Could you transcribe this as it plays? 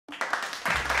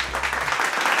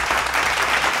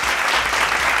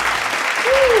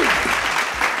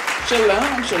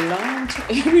Shalom, shalom to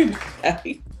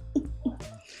everybody.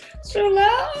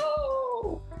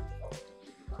 Shalom.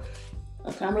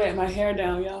 Okay, I'm letting my hair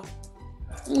down, y'all.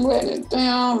 I'm letting it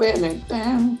down, letting it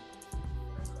down.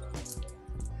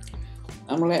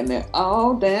 I'm letting it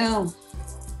all down.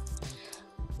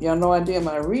 Y'all know I did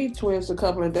my retwist a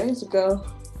couple of days ago,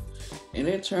 and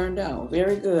it turned out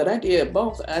very good. I did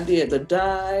both. I did the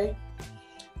dye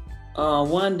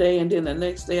one day, and then the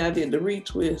next day I did the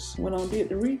retwist. When I did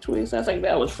the retwist, I think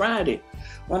that was Friday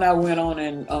when I went on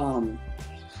and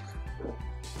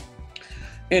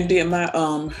did my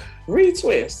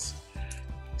retwist.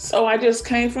 So I just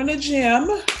came from the gym.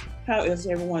 How is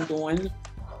everyone doing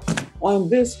on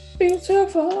this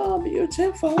beautiful,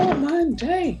 beautiful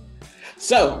Monday?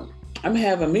 So I'm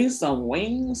having me some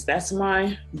wings. That's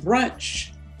my brunch.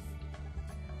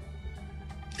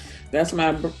 That's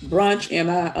my brunch, and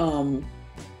I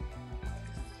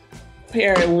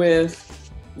pair it with,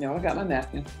 you know, I got my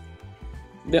napkin.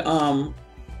 The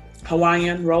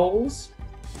Hawaiian rolls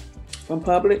from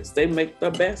Publix. They make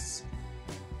the best.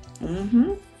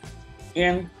 And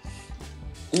I'm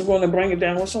going to bring it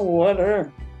down with some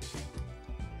water.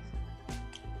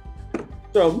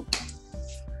 So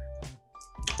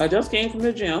I just came from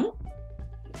the gym.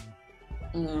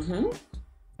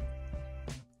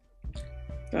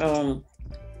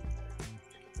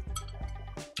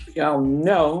 Y'all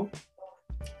know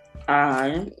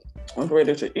I was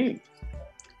ready to eat.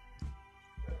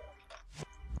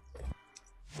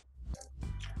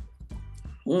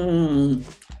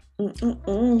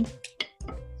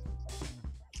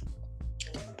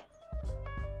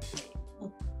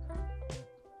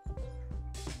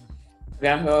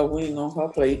 Got her a wing on her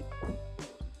plate.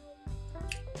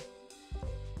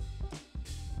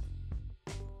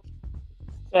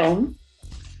 So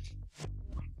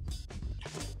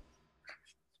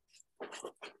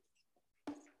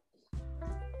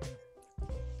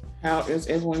how is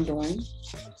everyone doing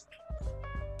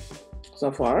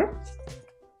so far?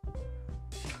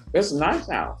 It's nice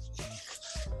out.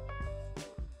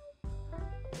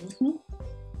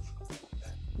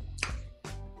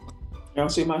 Y'all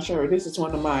see my shirt? This is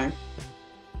one of my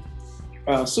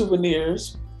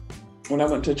souvenirs when I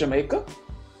went to Jamaica.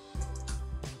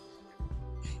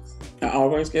 I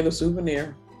always get a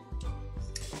souvenir.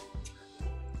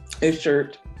 A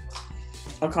shirt,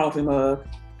 a coffee mug.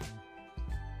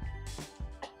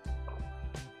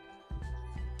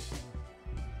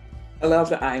 I love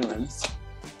the islands.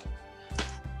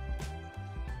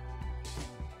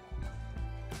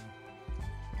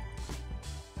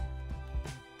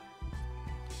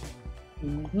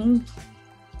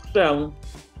 So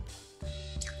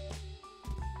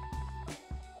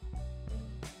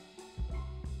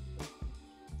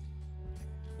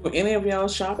do any of y'all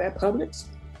shop at Publix?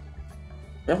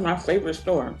 That's my favorite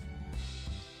store.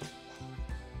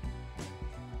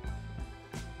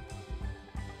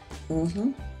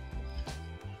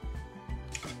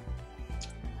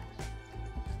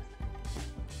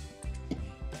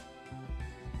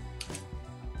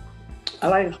 I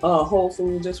like Whole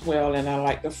Foods as well, and I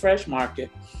like the Fresh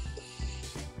Market,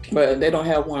 but they don't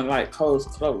have one like close.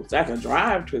 I can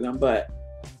drive to them, but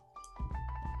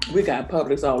we got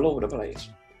Publix all over the place.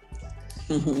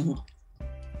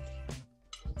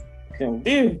 So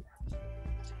do.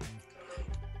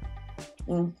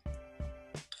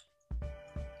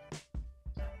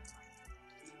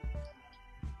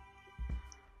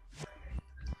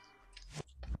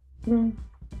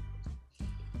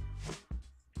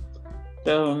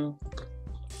 So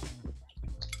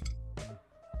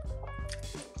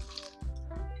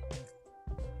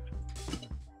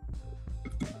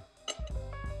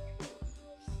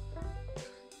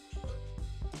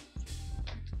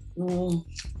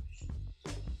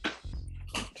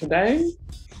today,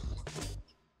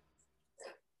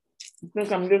 I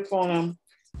think I'm just gonna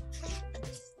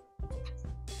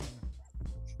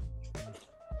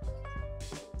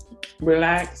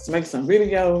relax, make some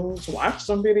videos, watch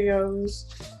some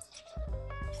videos,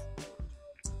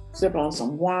 sip on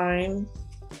some wine.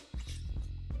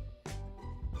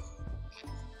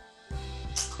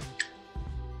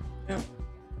 Yep.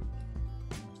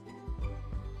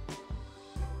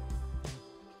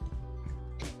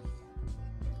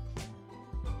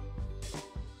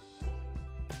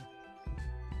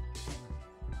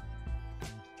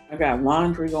 I got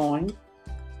laundry going.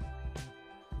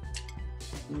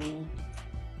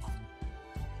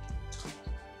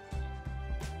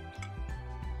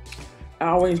 I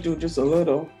always do just a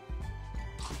little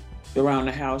around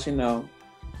the house, you know,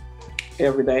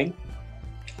 every day.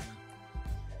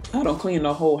 I don't clean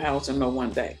the whole house in no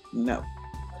one day, no.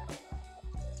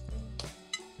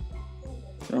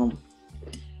 So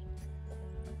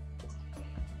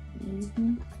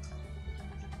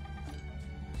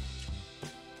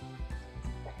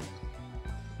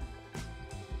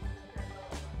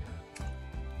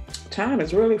Time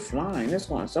is really flying. It's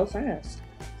going so fast.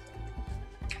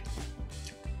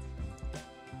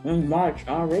 In March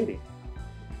already.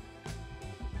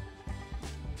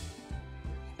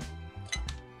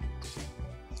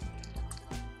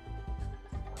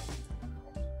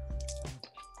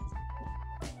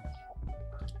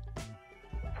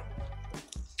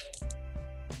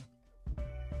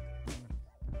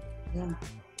 Yeah.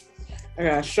 I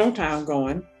got Showtime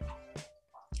going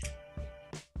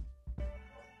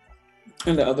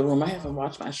in the other room. I haven't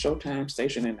watched my Showtime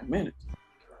station in a minute.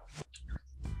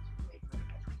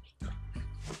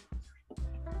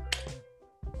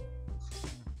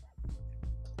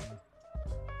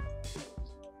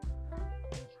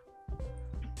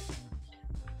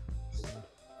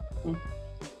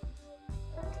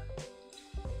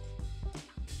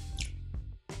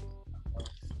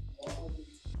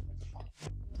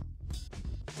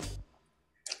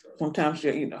 Sometimes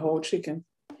you eat the whole chicken.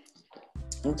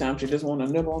 Sometimes you just want to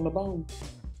nibble on the bone.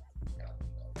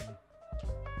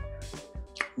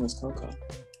 Miss Coco.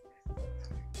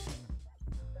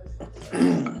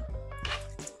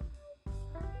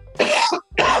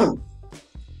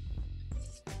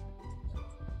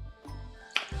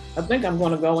 I think I'm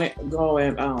going to go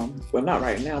and well, not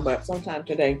right now, but sometime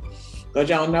today, because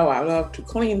y'all know I love to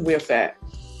clean with that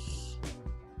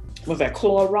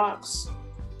Clorox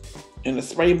in the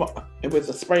spray with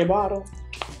the spray bottle,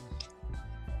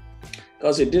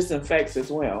 because it disinfects as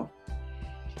well.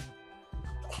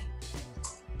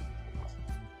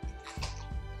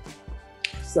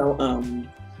 So I'm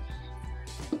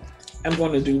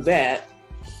going to do that,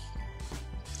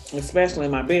 especially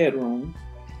in my bedroom,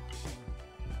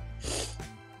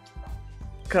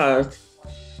 because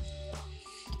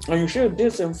you should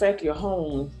disinfect your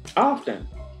home often,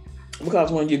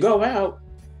 because when you go out,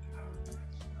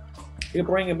 you're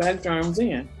bringing back germs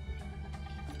in.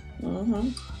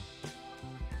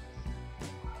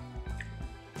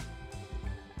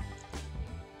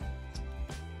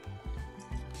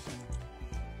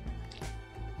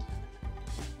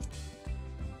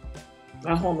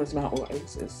 My home is my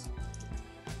oasis,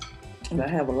 and I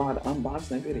have a lot of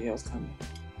unboxing videos coming.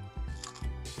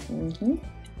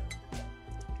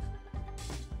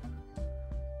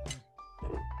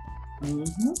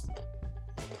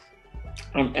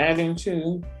 I'm adding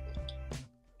to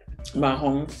my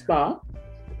home spa.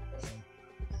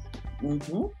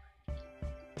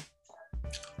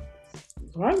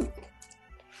 Right.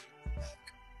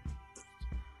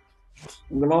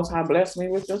 The Most High blessed me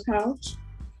with this house.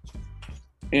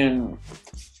 And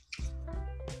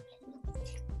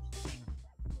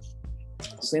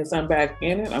since I'm back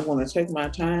in it, I'm going to take my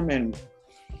time and,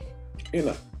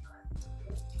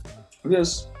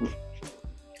 just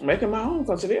make it my own,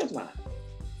 because it is mine.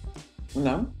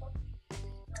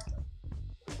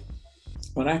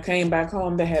 When I came back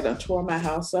home, they had tore my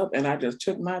house up, and I just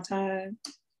took my time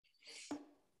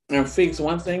and fixed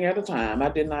one thing at a time. I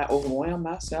did not overwhelm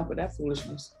myself with that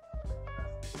foolishness.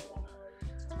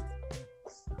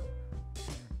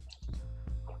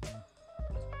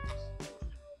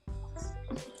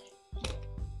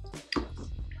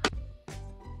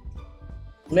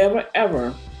 Never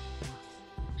ever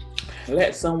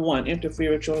let someone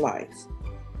interfere with your life.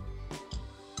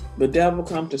 The devil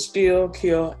comes to steal,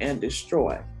 kill, and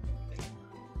destroy.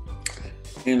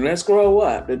 And let's grow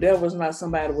up. The devil is not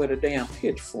somebody with a damn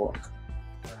pitchfork.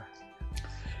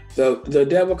 The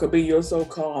devil could be your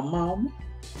so-called mama,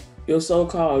 your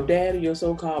so-called daddy, your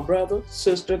so-called brother,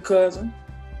 sister, cousin,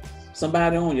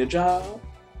 somebody on your job.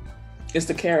 It's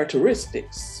the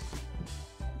characteristics.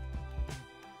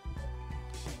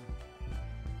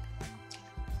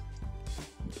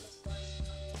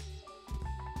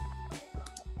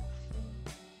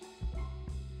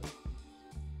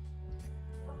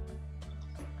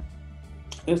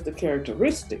 It's the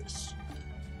characteristics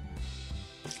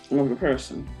of the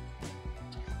person.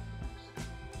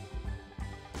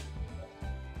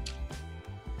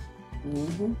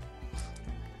 And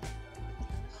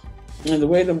the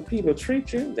way them people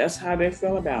treat you, that's how they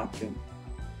feel about you.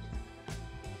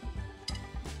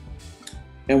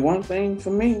 And one thing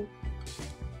for me,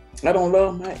 I don't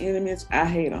love my enemies, I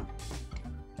hate them.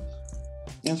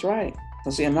 That's right.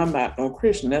 Because see, I'm not no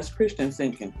Christian. That's Christian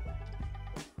thinking.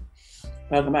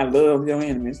 Talking about love your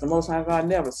enemies. The Most High God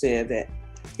never said that.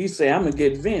 He said, I'm going to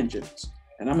get vengeance,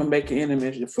 and I'm going to make your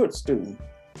enemies your footstool.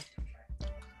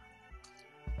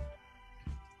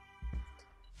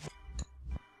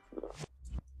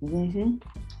 I'm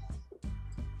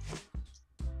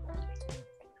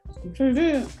sure you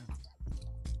did.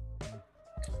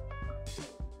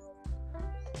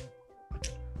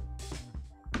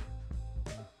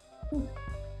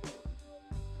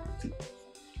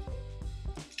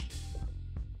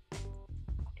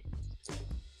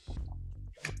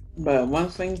 But one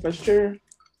thing for sure,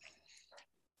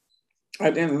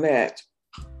 I didn't let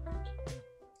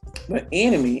the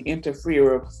enemy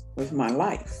interfere with my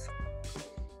life.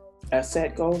 I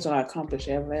set goals and I accomplished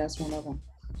every last one of them.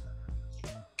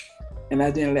 And I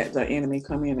didn't let the enemy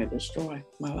come in and destroy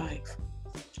my life.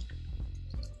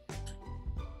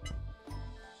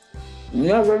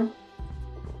 Never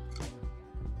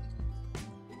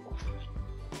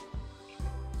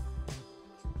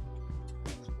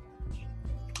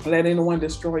let anyone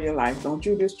destroy your life. Don't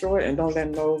you destroy it, and don't let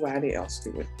nobody else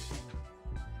do it.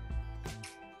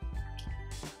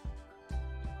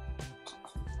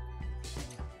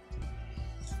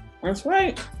 That's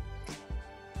right.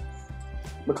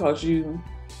 Because you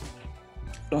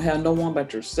don't have no one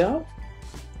but yourself.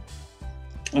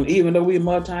 And even though we're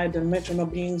multi-dimensional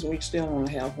beings, we still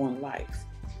only have one life.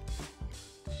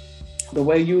 The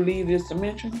way you leave this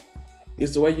dimension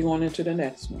is the way you're going into the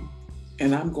next one.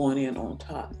 And I'm going in on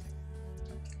top.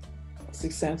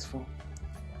 Successful.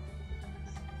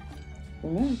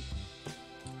 Yeah.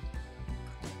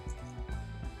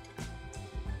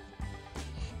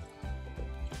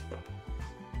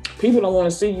 People don't want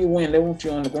to see you win. They want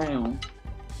you on the ground.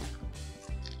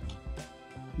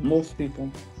 Most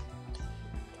people.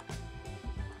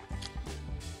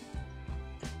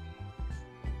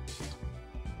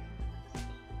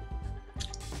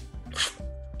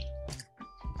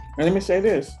 And let me say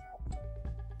this.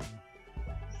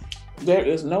 There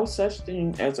is no such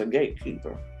thing as a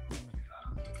gatekeeper.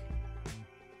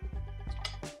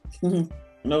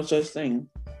 No such thing.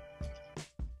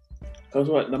 Because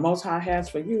what the Most High has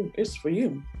for you is for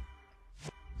you.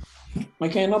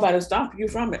 And can't nobody stop you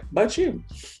from it but you.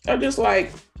 They're just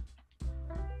like,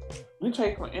 let me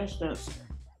take for instance,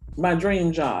 my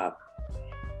dream job.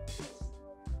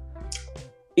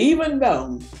 Even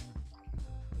though,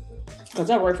 because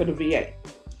I work for the VA,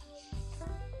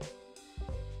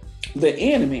 the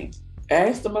enemy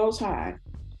asked the Most High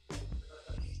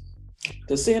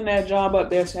to send that job up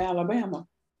there to Alabama.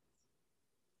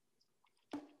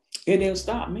 It didn't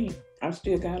stop me. I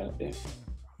still got up there.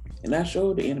 And I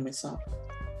showed the enemy something.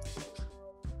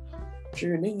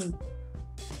 Sure did.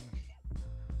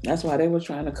 That's why they were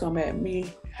trying to come at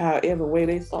me however way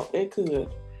they thought they could.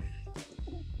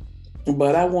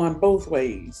 But I won both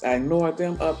ways. I ignored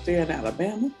them up there in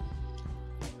Alabama.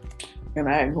 And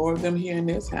I ignored them here in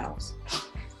this house.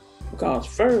 Because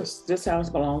first, this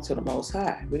house belonged to the Most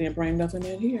High. We didn't bring nothing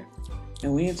in here.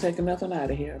 And we ain't taking nothing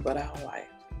out of here but our life.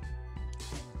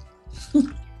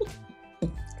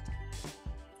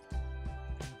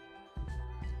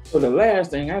 So the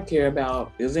last thing I care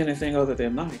about is anything other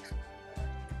than life.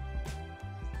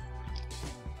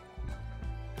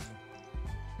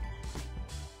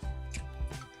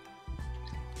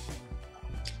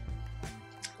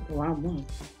 So I won.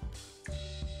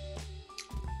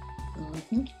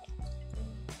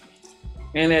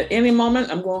 And at any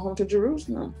moment, I'm going home to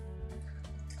Jerusalem.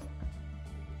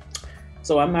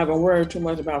 So I'm not going to worry too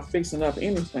much about fixing up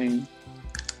anything.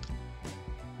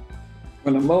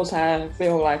 When the Most High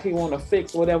feel like he want to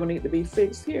fix whatever needs to be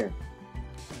fixed here,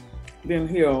 then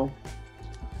he'll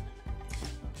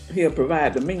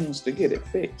provide the means to get it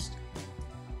fixed.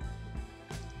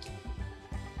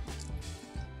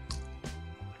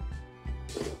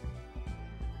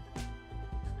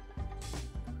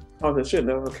 Or it shouldn't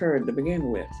have occurred to begin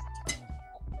with.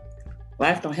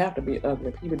 Life don't have to be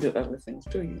ugly. People do ugly things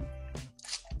to you.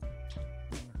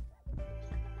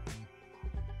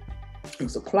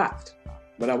 It's a plot,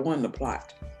 but I won the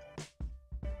plot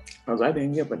because I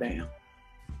didn't give a damn.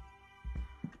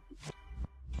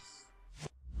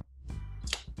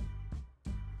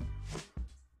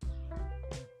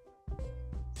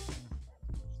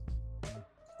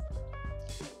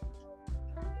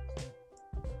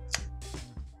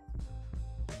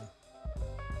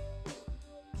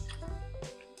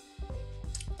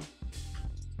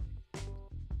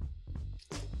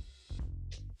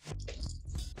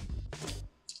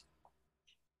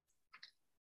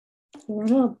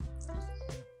 Mm-hmm.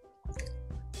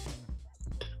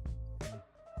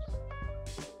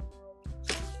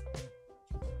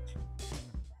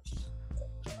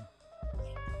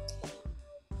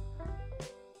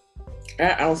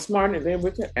 I outsmarted them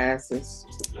with their asses.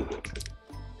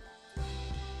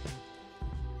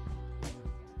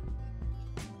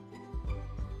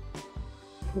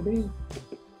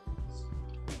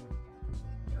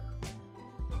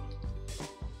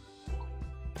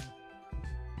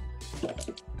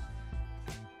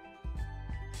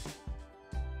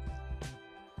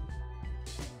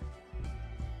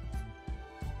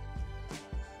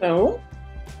 So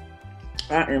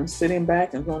I am sitting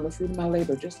back and going to fruit of my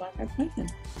labor just like I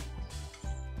planned.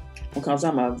 because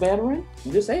I'm a veteran,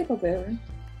 disabled veteran,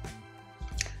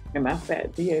 and my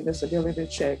fat VA disability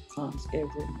check comes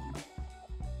every month.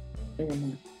 Every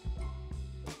month.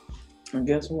 And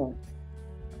guess what?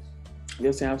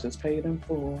 This house is paid in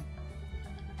full.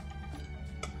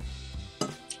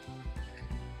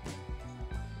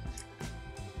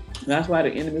 That's why the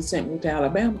enemy sent me to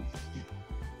Alabama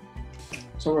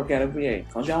to work at a VA.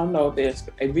 Because y'all know there's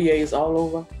VAs all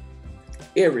over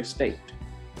every state.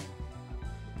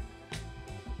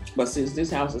 But since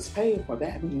this house is paid for,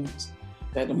 that means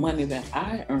that the money that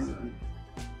I earn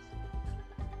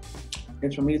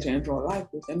is for me to enjoy life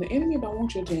with. And the enemy don't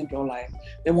want you to enjoy life.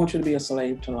 They want you to be a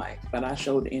slave to life. But I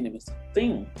showed the enemy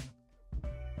something.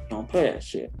 Don't play that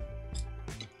shit.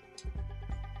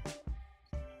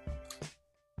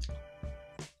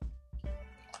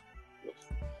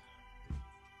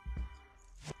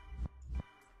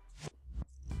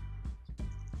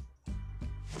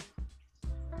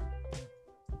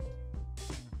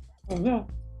 Oh, no.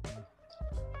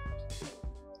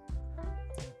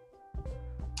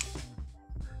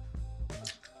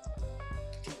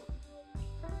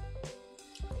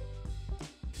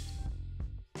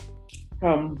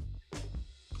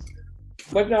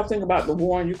 What do y'all think about the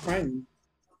war in Ukraine?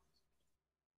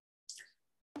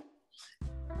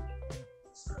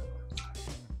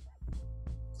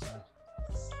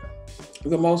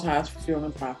 The Most High is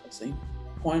fulfilling prophecy,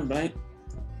 point blank,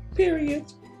 period.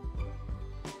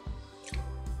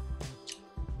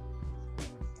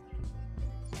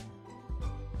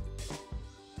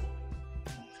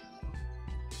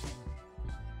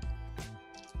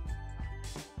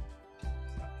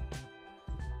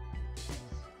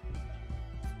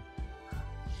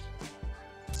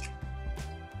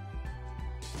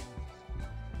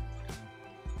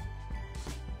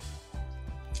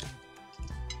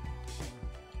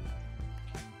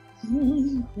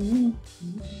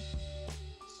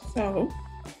 So,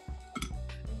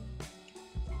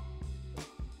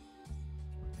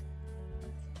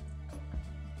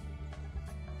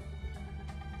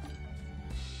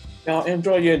 y'all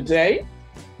enjoy your day.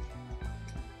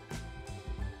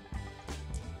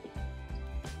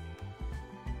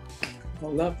 I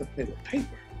love to play with paper.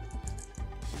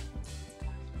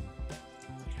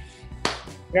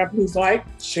 Yeah, please like,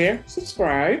 share,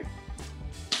 subscribe.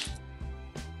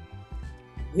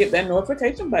 Hit that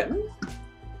notification button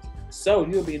so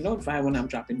you'll be notified when I'm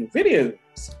dropping new videos.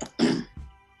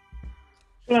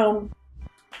 Shalom.